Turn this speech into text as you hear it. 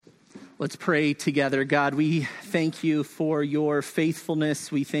Let's pray together. God, we thank you for your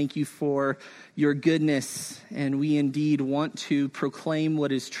faithfulness. We thank you for your goodness. And we indeed want to proclaim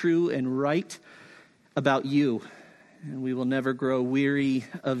what is true and right about you. And we will never grow weary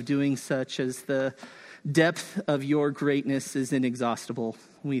of doing such, as the depth of your greatness is inexhaustible.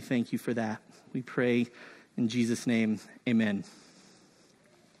 We thank you for that. We pray in Jesus' name, amen.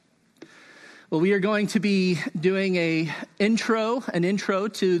 Well, we are going to be doing an intro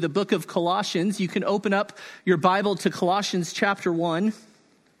to the book of Colossians. You can open up your Bible to Colossians chapter 1.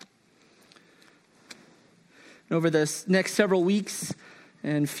 Over the next several weeks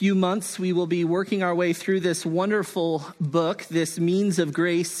and few months, we will be working our way through this wonderful book, this means of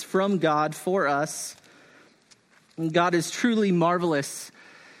grace from God for us. And God is truly marvelous.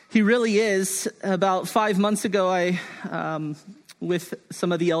 He really is. About 5 months ago, I with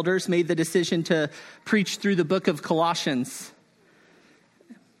some of the elders, made the decision to preach through the book of Colossians.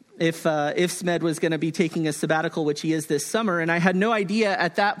 If Smed was going to be taking a sabbatical, which he is this summer, and I had no idea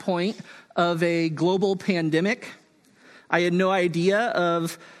at that point of a global pandemic. I had no idea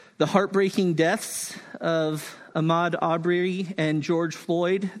of the heartbreaking deaths of Ahmaud Arbery and George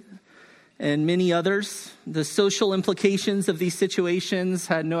Floyd and many others. The social implications of these situations,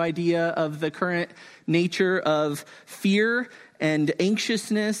 had no idea of the current nature of fear and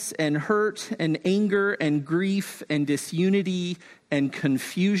anxiousness and hurt and anger and grief and disunity and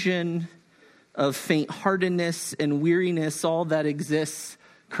confusion, of faint-heartedness and weariness, all that exists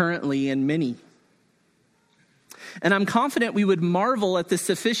currently in many. And I'm confident we would marvel at the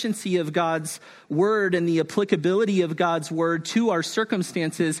sufficiency of God's word and the applicability of God's word to our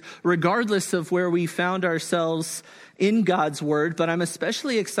circumstances, regardless of where we found ourselves in God's word. But I'm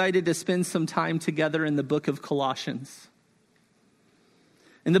especially excited to spend some time together in the book of Colossians.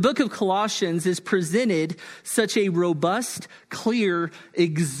 And the book of Colossians is presented such a robust, clear,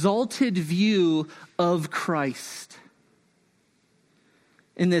 exalted view of Christ.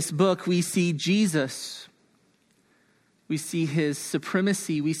 In this book, we see Jesus. We see his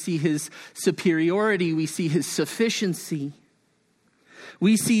supremacy. We see his superiority. We see his sufficiency.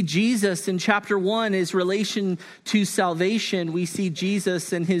 We see Jesus in chapter 1, his relation to salvation. We see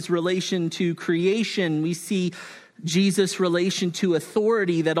Jesus in his relation to creation. We see Jesus' relation to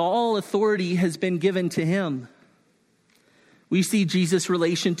authority, that all authority has been given to him. We see Jesus'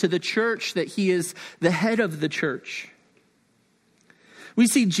 relation to the church, that he is the head of the church. We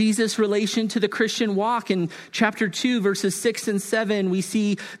see Jesus' relation to the Christian walk. In chapter 2, verses 6 and 7, we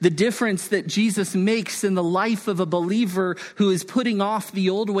see the difference that Jesus makes in the life of a believer who is putting off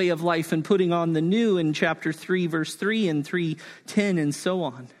the old way of life and putting on the new in chapter 3, verse 3 and 3:10 and so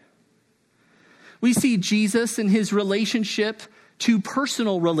on. We see Jesus in his relationship to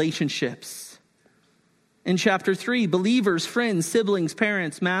personal relationships. In chapter 3, believers, friends, siblings,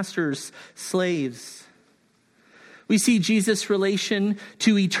 parents, masters, slaves. We see Jesus' relation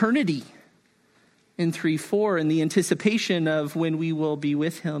to eternity in 3:4 and the anticipation of when we will be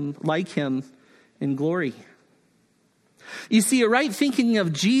with him, like him, in glory. You see, a right thinking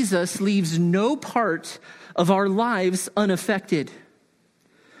of Jesus leaves no part of our lives unaffected.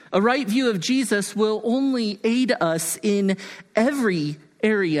 A right view of Jesus will only aid us in every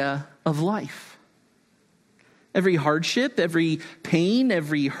area of life. Every hardship, every pain,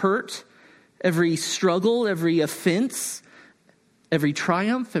 every hurt, every struggle, every offense, every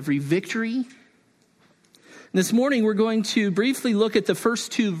triumph, every victory. This morning, we're going to briefly look at the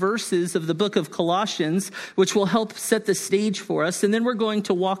first 2 verses of the book of Colossians, which will help set the stage for us. And then we're going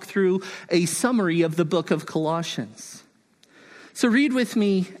to walk through a summary of the book of Colossians. So read with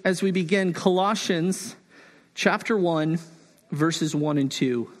me as we begin Colossians chapter 1, verses 1 and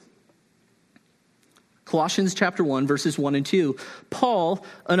 2. Colossians chapter 1, verses 1 and 2. Paul,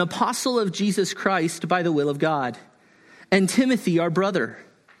 an apostle of Jesus Christ by the will of God, and Timothy, our brother,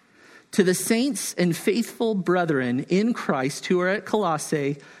 to the saints and faithful brethren in Christ who are at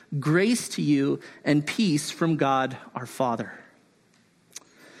Colossae, grace to you and peace from God our Father.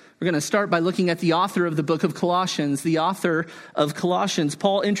 We're going to start by looking at the author of the book of Colossians. The author of Colossians,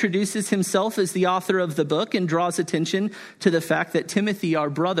 Paul introduces himself as the author of the book and draws attention to the fact that Timothy,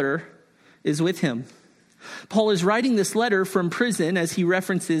 our brother, is with him. Paul is writing this letter from prison, as he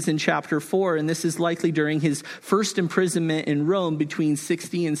references in chapter 4, and this is likely during his first imprisonment in Rome between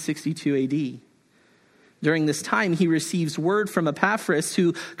 60 and 62 AD. During this time, he receives word from Epaphras,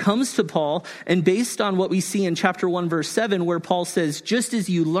 who comes to Paul, and based on what we see in chapter 1, verse 7, where Paul says, just as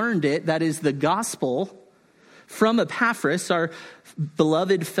you learned it, that is the gospel, from Epaphras, our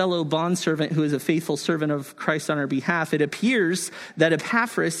beloved fellow bondservant who is a faithful servant of Christ on our behalf, it appears that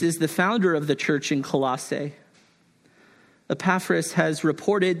Epaphras is the founder of the church in Colossae. Epaphras has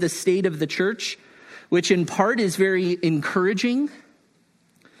reported the state of the church, which in part is very encouraging.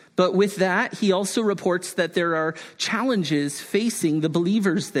 But with that, he also reports that there are challenges facing the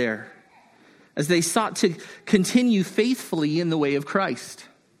believers there as they sought to continue faithfully in the way of Christ.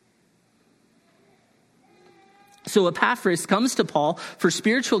 So Epaphras comes to Paul for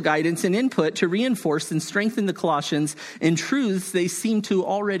spiritual guidance and input to reinforce and strengthen the Colossians in truths they seem to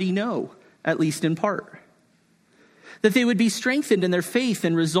already know, at least in part. That they would be strengthened in their faith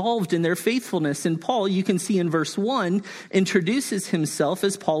and resolved in their faithfulness. And Paul, you can see in verse 1, introduces himself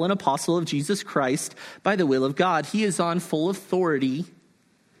as Paul, an apostle of Jesus Christ by the will of God. He is on full authority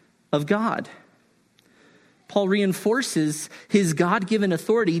of God. Paul reinforces his God-given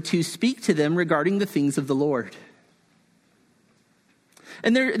authority to speak to them regarding the things of the Lord.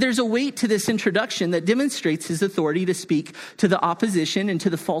 And there's a weight to this introduction that demonstrates his authority to speak to the opposition and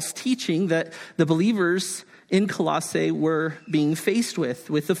to the false teaching that the believers in Colossae were being faced with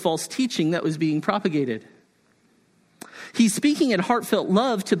the false teaching that was being propagated. He's speaking in heartfelt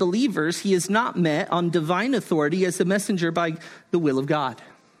love to believers he has not met on divine authority as a messenger by the will of God.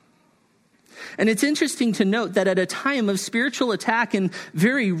 And it's interesting to note that at a time of spiritual attack and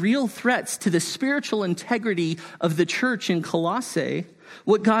very real threats to the spiritual integrity of the church in Colossae,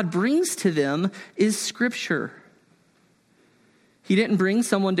 what God brings to them is Scripture. He didn't bring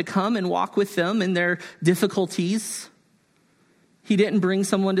someone to come and walk with them in their difficulties. He didn't bring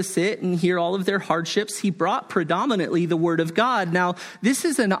someone to sit and hear all of their hardships. He brought predominantly the Word of God. Now, this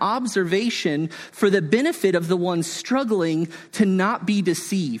is an observation for the benefit of the ones struggling to not be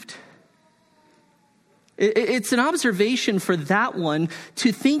deceived. It's an observation for that one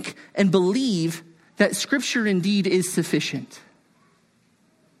to think and believe that Scripture indeed is sufficient.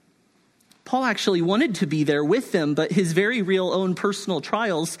 Paul actually wanted to be there with them, but his very real own personal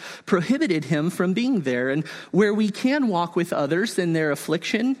trials prohibited him from being there. And where we can walk with others in their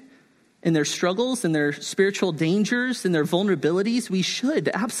affliction, in their struggles, in their spiritual dangers, in their vulnerabilities, we should,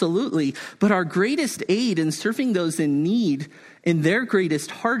 absolutely. But our greatest aid in serving those in need, in their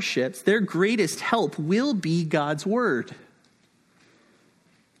greatest hardships, their greatest help will be God's word.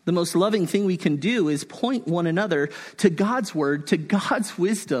 The most loving thing we can do is point one another to God's word, to God's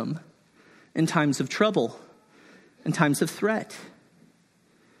wisdom in times of trouble, in times of threat.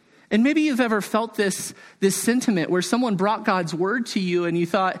 And maybe you've ever felt this sentiment where someone brought God's word to you and you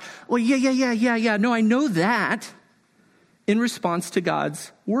thought, well, yeah, no, I know that, in response to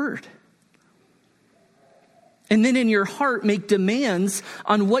God's word. And then in your heart make demands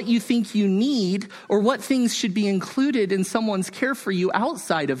on what you think you need or what things should be included in someone's care for you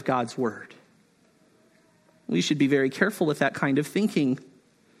outside of God's word. We should be very careful with that kind of thinking.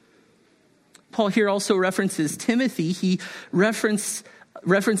 Paul here also references Timothy. He references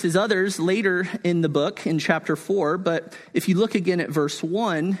others later in the book in chapter 4. But if you look again at verse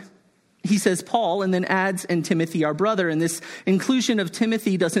 1, he says Paul and then adds, and Timothy our brother. And this inclusion of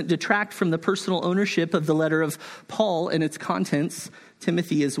Timothy doesn't detract from the personal ownership of the letter of Paul and its contents.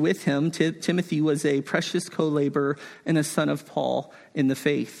 Timothy is with him. Timothy was a precious co-laborer and a son of Paul in the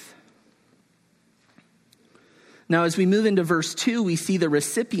faith. Now, as we move into verse 2, we see the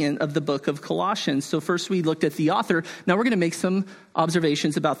recipient of the book of Colossians. So first we looked at the author. Now we're going to make some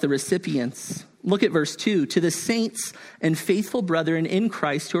observations about the recipients. Look at verse 2. To the saints and faithful brethren in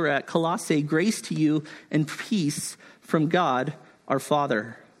Christ who are at Colossae, grace to you and peace from God our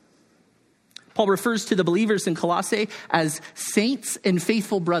Father. Paul refers to the believers in Colossae as saints and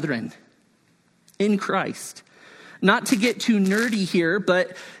faithful brethren in Christ. Not to get too nerdy here,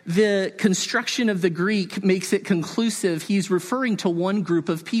 but the construction of the Greek makes it conclusive. He's referring to one group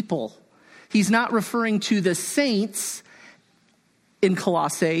of people. He's not referring to the saints in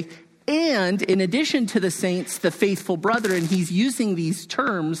Colossae, and in addition to the saints, the faithful brethren. He's using these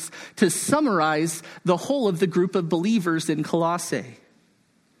terms to summarize the whole of the group of believers in Colossae.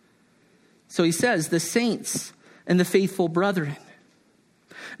 So he says, the saints and the faithful brethren.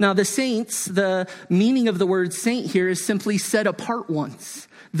 Now, the saints, the meaning of the word saint here is simply set apart ones.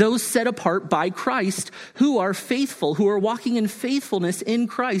 Those set apart by Christ who are faithful, who are walking in faithfulness in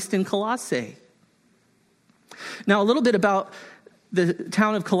Christ in Colossae. Now, a little bit about the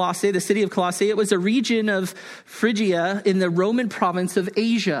town of Colossae, the city of Colossae. It was a region of Phrygia in the Roman province of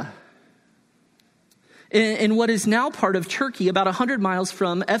Asia, in what is now part of Turkey, about 100 miles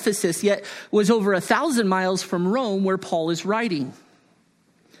from Ephesus, yet was over 1,000 miles from Rome, where Paul is writing.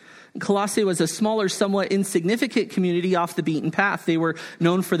 Colossae was a smaller, somewhat insignificant community off the beaten path. They were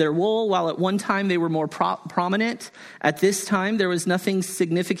known for their wool, while at one time they were more prominent. At this time, there was nothing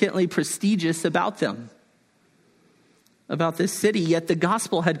significantly prestigious about them. about this city, yet the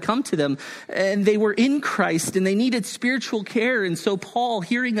gospel had come to them, and they were in Christ, and they needed spiritual care. And so Paul,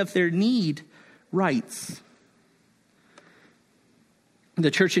 hearing of their need, writes. The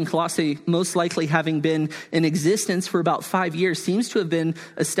church in Colossae, most likely having been in existence for about 5 years, seems to have been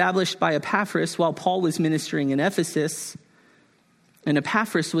established by Epaphras while Paul was ministering in Ephesus. And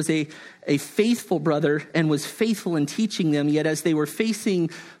Epaphras was a faithful brother and was faithful in teaching them, yet as they were facing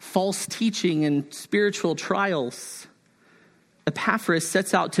false teaching and spiritual trials, Epaphras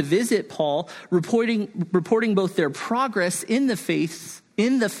sets out to visit Paul, reporting both their progress in the faith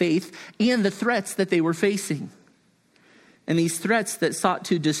and the threats that they were facing. And these threats that sought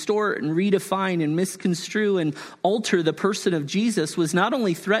to distort and redefine and misconstrue and alter the person of Jesus was not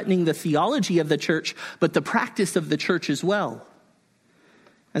only threatening the theology of the church, but the practice of the church as well.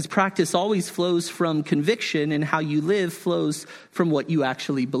 As practice always flows from conviction, and how you live flows from what you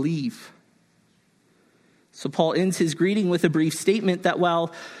actually believe. So Paul ends his greeting with a brief statement that,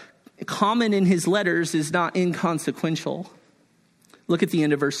 while common in his letters, is not inconsequential. Look at the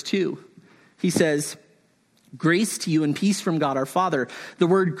end of verse 2. He says, "Grace to you and peace from God our Father." The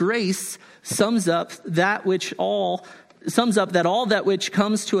word grace sums up that all that which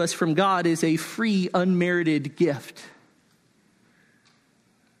comes to us from God is a free, unmerited gift.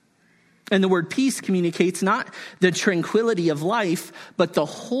 And the word peace communicates not the tranquility of life, but the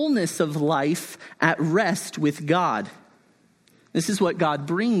wholeness of life at rest with God. This is what God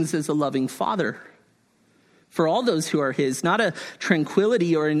brings as a loving Father for all those who are his, not a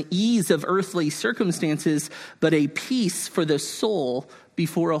tranquility or an ease of earthly circumstances, but a peace for the soul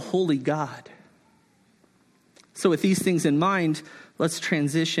before a holy God. So with these things in mind, let's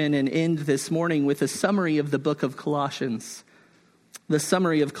transition and end this morning with a summary of the book of Colossians. The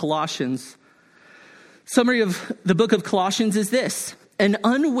summary of Colossians. Summary of the book of Colossians is this: an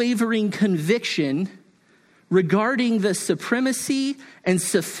unwavering conviction regarding the supremacy and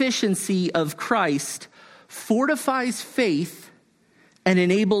sufficiency of Christ fortifies faith and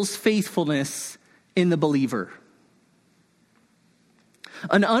enables faithfulness in the believer.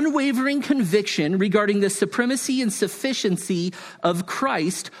 An unwavering conviction regarding the supremacy and sufficiency of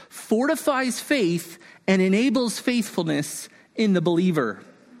Christ fortifies faith and enables faithfulness in the believer.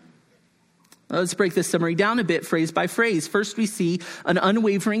 Let's break this summary down a bit, phrase by phrase. First, we see an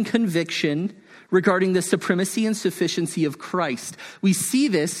unwavering conviction regarding the supremacy and sufficiency of Christ. We see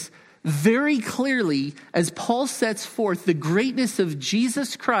this very clearly as Paul sets forth the greatness of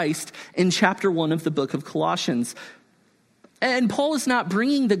Jesus Christ in chapter 1 of the book of Colossians. And Paul is not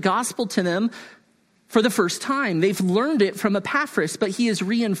bringing the gospel to them for the first time. They've learned it from Epaphras, but he is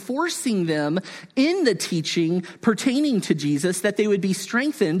reinforcing them in the teaching pertaining to Jesus, that they would be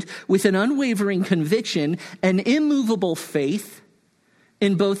strengthened with an unwavering conviction and immovable faith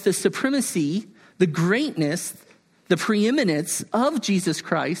in both the supremacy, the greatness, the preeminence of Jesus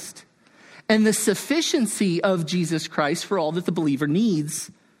Christ, and the sufficiency of Jesus Christ for all that the believer needs.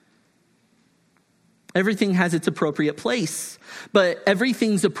 Everything has its appropriate place, but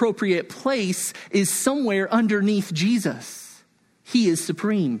everything's appropriate place is somewhere underneath Jesus. He is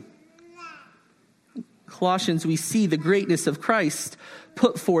supreme. Colossians, we see the greatness of Christ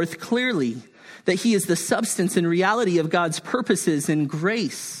put forth clearly, that he is the substance and reality of God's purposes and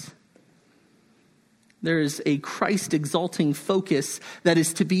grace. There is a Christ-exalting focus that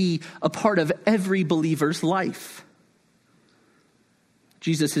is to be a part of every believer's life.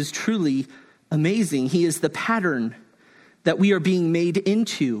 Jesus is truly amazing. He is the pattern that we are being made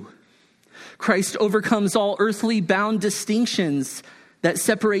into. Christ overcomes all earthly bound distinctions that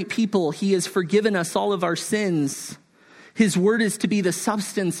separate people. He has forgiven us all of our sins. His word is to be the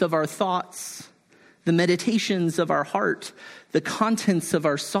substance of our thoughts, the meditations of our heart, the contents of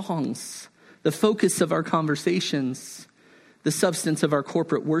our songs, the focus of our conversations, the substance of our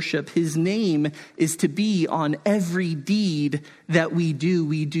corporate worship. His name is to be on every deed that we do.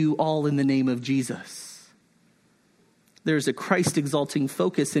 We do all in the name of Jesus. There's a Christ-exalting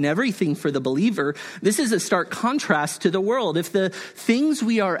focus in everything for the believer. This is a stark contrast to the world. If the things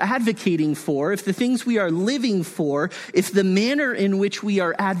we are advocating for, if the things we are living for, if the manner in which we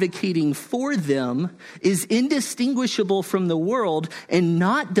are advocating for them is indistinguishable from the world and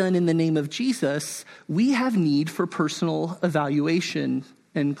not done in the name of Jesus, we have need for personal evaluation,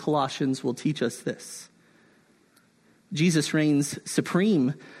 and Colossians will teach us this. Jesus reigns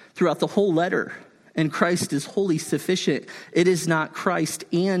supreme throughout the whole letter, and Christ is wholly sufficient. It is not Christ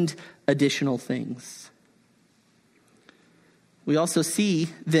and additional things. We also see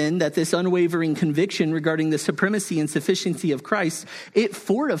then that this unwavering conviction regarding the supremacy and sufficiency of Christ, it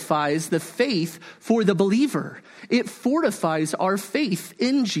fortifies the faith for the believer. It fortifies our faith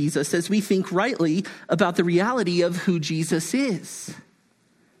in Jesus as we think rightly about the reality of who Jesus is.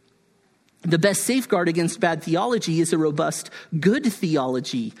 The best safeguard against bad theology is a robust, good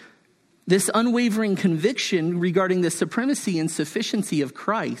theology. This unwavering conviction regarding the supremacy and sufficiency of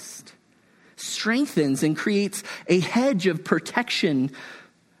Christ strengthens and creates a hedge of protection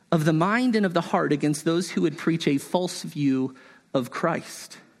of the mind and of the heart against those who would preach a false view of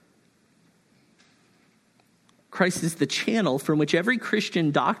Christ. Christ is the channel from which every Christian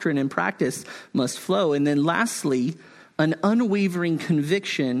doctrine and practice must flow. And then lastly, an unwavering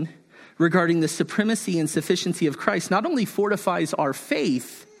conviction regarding the supremacy and sufficiency of Christ not only fortifies our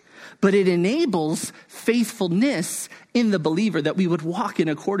faith, but it enables faithfulness in the believer, that we would walk in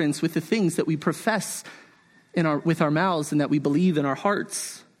accordance with the things that we profess with our mouths and that we believe in our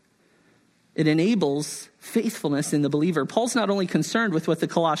hearts. It enables faithfulness in the believer. Paul's not only concerned with what the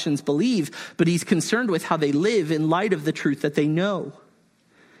Colossians believe, but he's concerned with how they live in light of the truth that they know.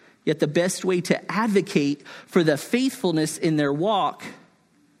 Yet the best way to advocate for the faithfulness in their walk,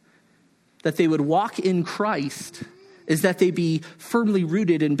 that they would walk in Christ, is that they be firmly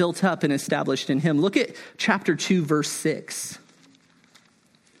rooted and built up and established in him. Look at chapter 2, verse 6.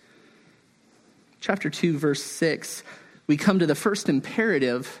 Chapter 2, verse 6. We come to the first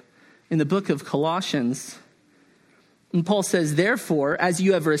imperative in the book of Colossians. And Paul says, therefore, as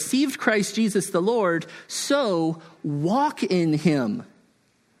you have received Christ Jesus the Lord, so walk in him.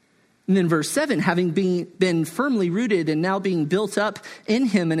 And then verse 7, having been firmly rooted and now being built up in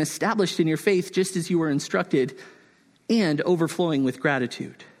him and established in your faith, just as you were instructed, and overflowing with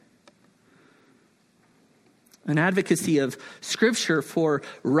gratitude. An advocacy of Scripture for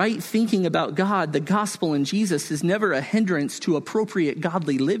right thinking about God, the gospel, and Jesus is never a hindrance to appropriate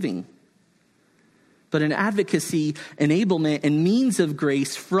godly living, but an advocacy, enablement, and means of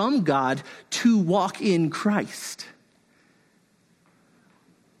grace from God to walk in Christ.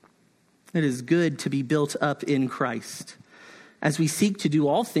 It is good to be built up in Christ as we seek to do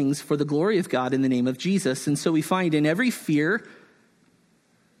all things for the glory of God in the name of Jesus. And so we find in every fear,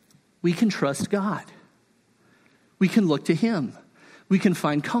 we can trust God. We can look to him. We can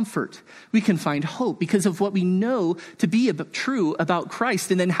find comfort. We can find hope because of what we know to be true about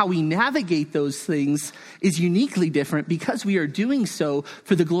Christ. And then how we navigate those things is uniquely different because we are doing so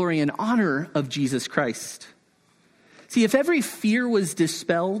for the glory and honor of Jesus Christ. See, if every fear was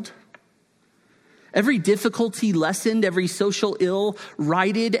dispelled, every difficulty lessened, every social ill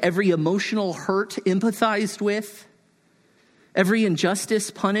righted, every emotional hurt empathized with, every injustice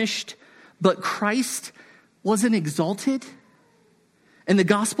punished, but Christ wasn't exalted, and the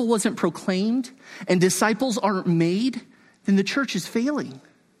gospel wasn't proclaimed, and disciples aren't made, then the church is failing.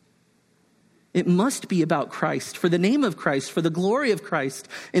 It must be about Christ, for the name of Christ, for the glory of Christ,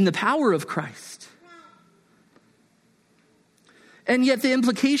 in the power of Christ. And yet the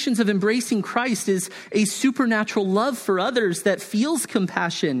implications of embracing Christ is a supernatural love for others that feels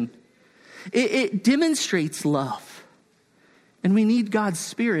compassion. It demonstrates love. And we need God's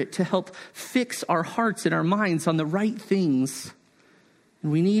Spirit to help fix our hearts and our minds on the right things.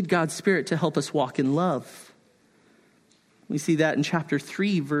 And we need God's Spirit to help us walk in love. We see that in chapter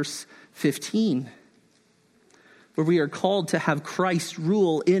 3, verse 15, where we are called to have Christ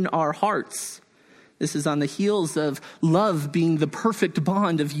rule in our hearts. This is on the heels of love being the perfect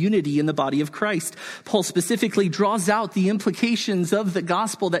bond of unity in the body of Christ. Paul specifically draws out the implications of the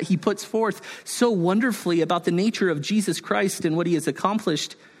gospel that he puts forth so wonderfully about the nature of Jesus Christ and what he has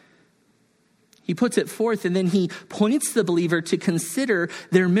accomplished. He puts it forth, and then he points the believer to consider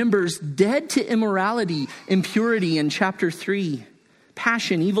their members dead to immorality, impurity in chapter 3.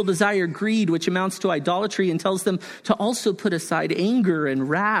 Passion, evil desire, greed, which amounts to idolatry, and tells them to also put aside anger and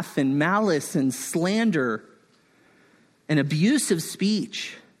wrath and malice and slander and abusive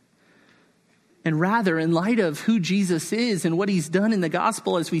speech. And rather, in light of who Jesus is and what he's done in the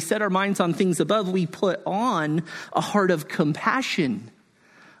gospel, as we set our minds on things above, we put on a heart of compassion,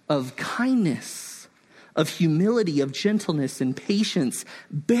 of kindness, of humility, of gentleness and patience,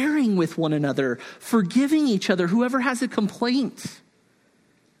 bearing with one another, forgiving each other, whoever has a complaint.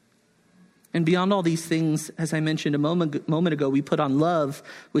 And beyond all these things, as I mentioned a moment ago, we put on love,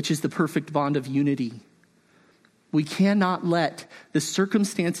 which is the perfect bond of unity. We cannot let the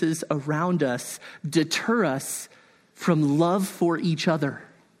circumstances around us deter us from love for each other.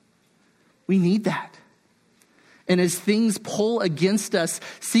 We need that. And as things pull against us,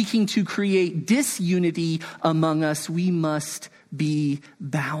 seeking to create disunity among us, we must be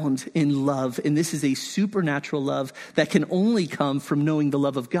bound in love. And this is a supernatural love that can only come from knowing the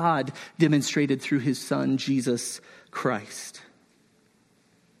love of God demonstrated through his Son, Jesus Christ.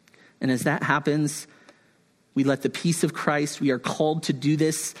 And as that happens, we let the peace of Christ, we are called to do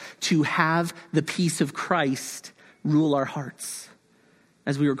this, to have the peace of Christ rule our hearts.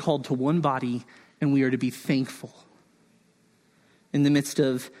 As we are called to one body, and we are to be thankful. In the midst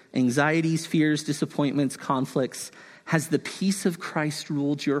of anxieties, fears, disappointments, conflicts, has the peace of Christ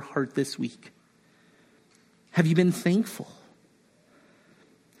ruled your heart this week? Have you been thankful?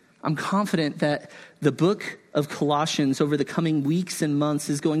 I'm confident that the book of Colossians over the coming weeks and months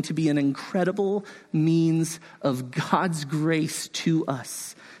is going to be an incredible means of God's grace to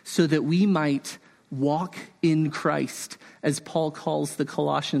us so that we might walk in Christ, as Paul calls the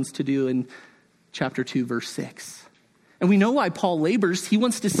Colossians to do in chapter 2, verse 6. And we know why Paul labors. He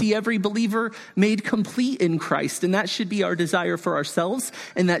wants to see every believer made complete in Christ. And that should be our desire for ourselves.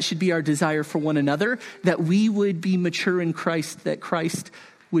 And that should be our desire for one another, that we would be mature in Christ, that Christ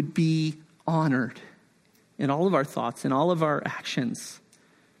would be honored in all of our thoughts and all of our actions.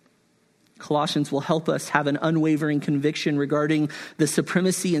 Colossians will help us have an unwavering conviction regarding the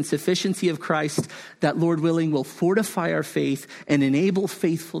supremacy and sufficiency of Christ that, Lord willing, will fortify our faith and enable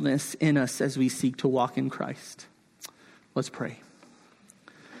faithfulness in us as we seek to walk in Christ. Let's pray.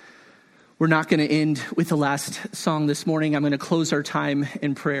 We're not going to end with the last song this morning. I'm going to close our time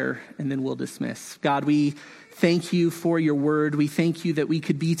in prayer and then we'll dismiss. God, we thank you for your word. We thank you that we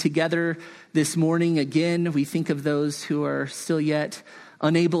could be together this morning again. We think of those who are still yet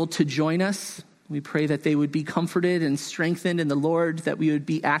unable to join us. We pray that they would be comforted and strengthened in the Lord, that we would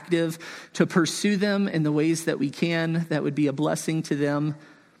be active to pursue them in the ways that we can, that would be a blessing to them.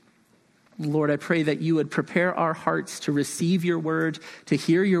 Lord, I pray that you would prepare our hearts to receive your word, to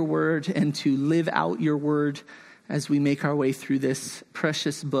hear your word, and to live out your word as we make our way through this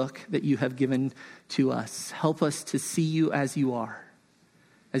precious book that you have given to us. Help us to see you as you are,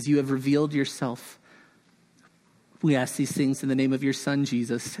 as you have revealed yourself. We ask these things in the name of your Son,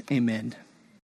 Jesus. Amen.